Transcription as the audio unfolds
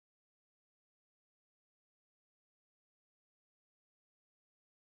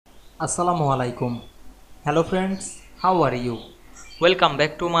Assalamu Walaikum. Hello friends, how are you? Welcome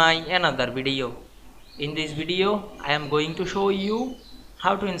back to my another video. In this video I am going to show you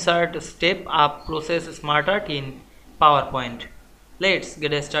how to insert step up process SmartArt in PowerPoint. Let's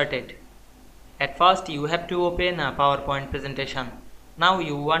get started. At first you have to open a PowerPoint presentation. Now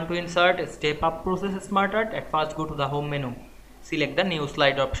you want to insert step up process SmartArt. At first go to the home menu. Select the new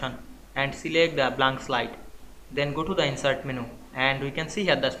slide option and select the blank slide. Then go to the insert menu and we can see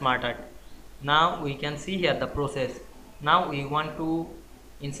here the SmartArt. Now we can see here the process. Now we want to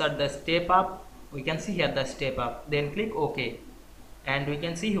insert the step up. We can see here the step up. Then click OK and we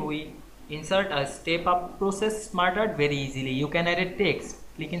can see we insert a step up process SmartArt very easily. You can edit text.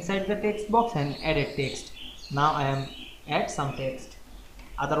 Click inside the text box and edit text. Now I am add some text.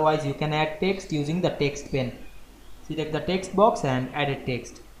 Otherwise you can add text using the text pen. Select the text box and edit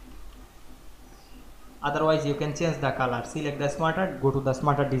text. Otherwise you can change the color. Select the SmartArt, go to the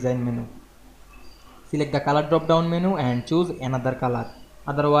SmartArt design menu. Select the color drop down menu and choose another color.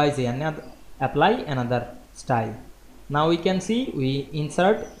 Otherwise apply another style. Now we can see we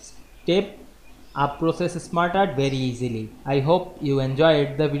insert step up process SmartArt very easily. I hope you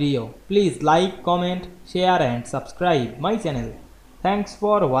enjoyed the video. Please like, comment, share and subscribe my channel. Thanks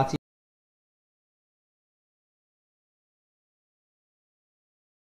for watching.